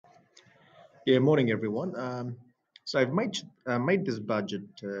Yeah, morning everyone. So I've made this budget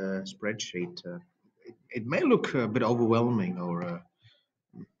spreadsheet. It may look a bit overwhelming or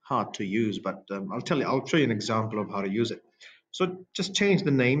hard to use, but I'll show you an example of how to use it. So just change the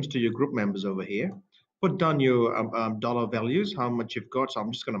names to your group members over here. Put down your dollar values, how much you've got. So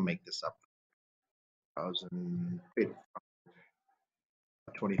I'm just going to make this up: 1,000,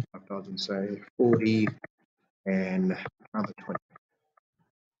 25,000, say 40, and another 20.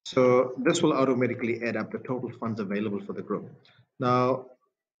 So this will automatically add up the total funds available for the group. Now,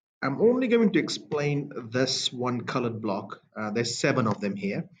 I'm only going to explain this one colored block. There's seven of them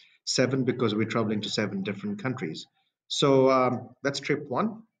here. Seven because we're traveling to seven different countries. So that's trip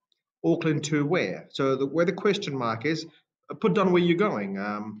one. Auckland to where? So where the question mark is, put down where you're going.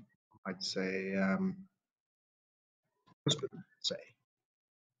 I'd say Brisbane, say.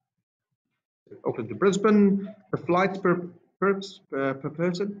 Auckland to Brisbane. The flights per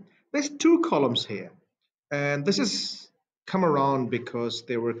person. There's two columns here. And this has come around because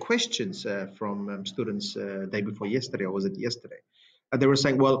there were questions from students day before yesterday, or was it yesterday? And they were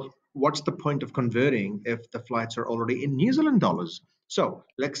saying, well, what's the point of converting if the flights are already in New Zealand dollars? So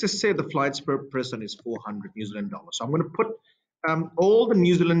let's just say the flights per person is 400 New Zealand dollars. So I'm going to put all the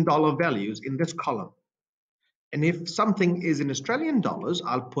New Zealand dollar values in this column. And if something is in Australian dollars,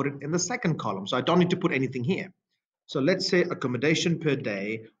 I'll put it in the second column. So I don't need to put anything here. So let's say accommodation per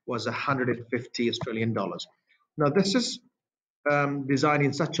day was 150 Australian dollars. Now this is designed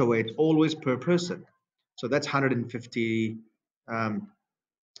in such a way it's always per person. So that's 150 um,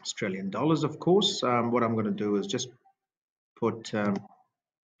 Australian dollars, of course. What I'm going to do is just put um,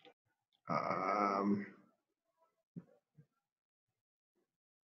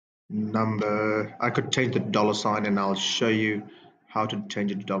 number. I could change the dollar sign and I'll show you how to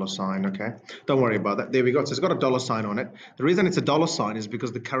change it to dollar sign. Okay, don't worry about that. There we go. So it's got a dollar sign on it. The reason it's a dollar sign is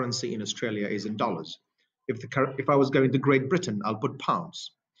because the currency in Australia is in dollars. If I was going to Great Britain, I'll put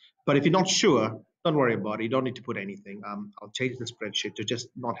pounds. But if you're not sure, don't worry about it. You don't need to put anything. I'll change the spreadsheet to just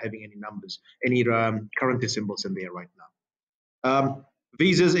not having any numbers, any currency symbols in there right now.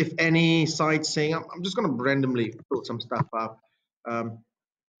 Visas, if any, sightseeing. I'm just going to randomly fill some stuff up. Um,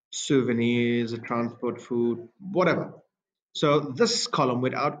 Souvenirs, transport, food, whatever. So this column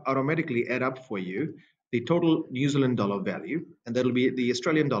would automatically add up for you the total New Zealand dollar value, and that'll be the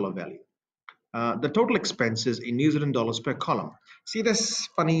Australian dollar value. The total expenses in New Zealand dollars per column. See this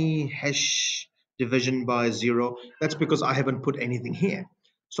funny hash division by zero? That's because I haven't put anything here.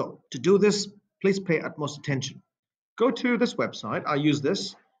 So to do this, please pay utmost attention. Go to this website. I use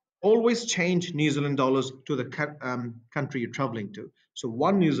this. Always change New Zealand dollars to the country you're traveling to. So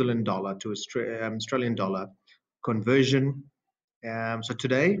one New Zealand dollar to Australian dollar conversion. So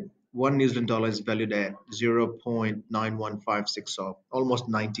today, one New Zealand dollar is valued at 0.9156, so almost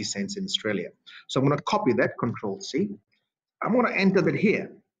 90 cents in Australia. So I'm going to copy that, Control C. I'm going to enter that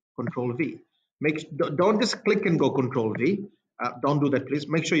here, Control V. Don't just click and go Control V. Don't do that, please.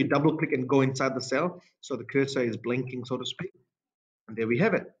 Make sure you double click and go inside the cell so the cursor is blinking, so to speak. And there we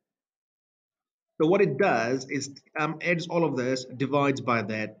have it. So what it does is adds all of this, divides by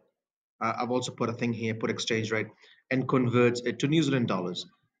that. I've also put a thing here, put exchange rate, and converts it to New Zealand dollars.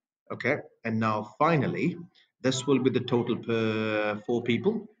 Okay, and now finally, this will be the total per four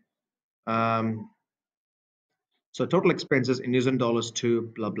people. So total expenses in New Zealand dollars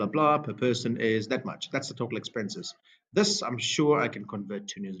to blah, blah, blah per person is that much. That's the total expenses. This, I'm sure I can convert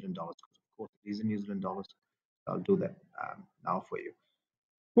to New Zealand dollars. Of course, these are New Zealand dollars. I'll do that now for you.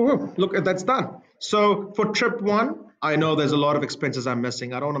 Woohoo, look, that's done. So for trip one, I know there's a lot of expenses I'm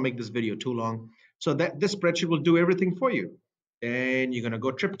missing. I don't want to make this video too long. So that this spreadsheet will do everything for you. And you're going to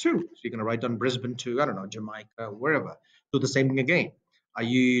go trip two. So you're going to write down Brisbane to, I don't know, Jamaica, wherever. Do the same thing again. Are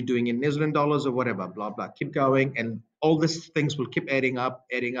you doing in New Zealand dollars or whatever? Blah, blah. Keep going. And all these things will keep adding up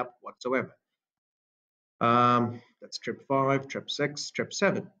whatsoever. That's trip five, trip six, trip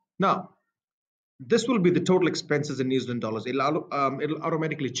seven. Now, this will be the total expenses in New Zealand dollars. It'll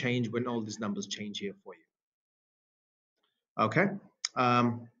automatically change when all these numbers change here for you. Okay.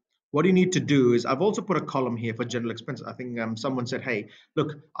 What you need to do is I've also put a column here for general expenses. I think someone said, hey,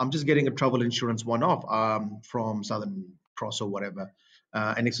 look, I'm just getting a travel insurance one-off from Southern Cross or whatever.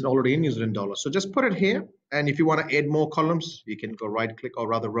 And it's already in New Zealand dollars. So just put it here. And if you want to add more columns, you can go right click or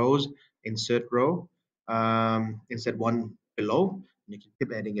rather rows, insert row, insert one below. And you can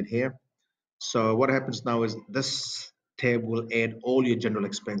keep adding it here. So what happens now is this tab will add all your general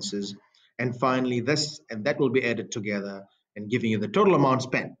expenses. And finally this and that will be added together and giving you the total amount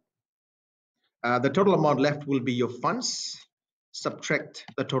spent. The total amount left will be your funds, subtract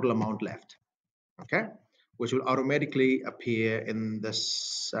the total amount left, okay, which will automatically appear in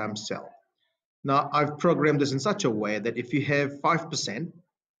this cell. Now, I've programmed this in such a way that if you have 5%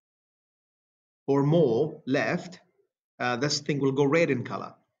 or more left, this thing will go red in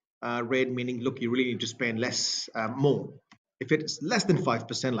color. Red meaning, look, you really need to spend less, more. If it's less than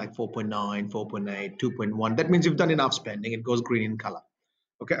 5%, like 4.9, 4.8, 2.1, that means you've done enough spending. It goes green in color.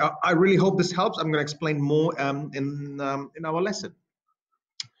 Okay, I really hope this helps. I'm going to explain more in our lesson.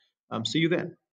 See you then.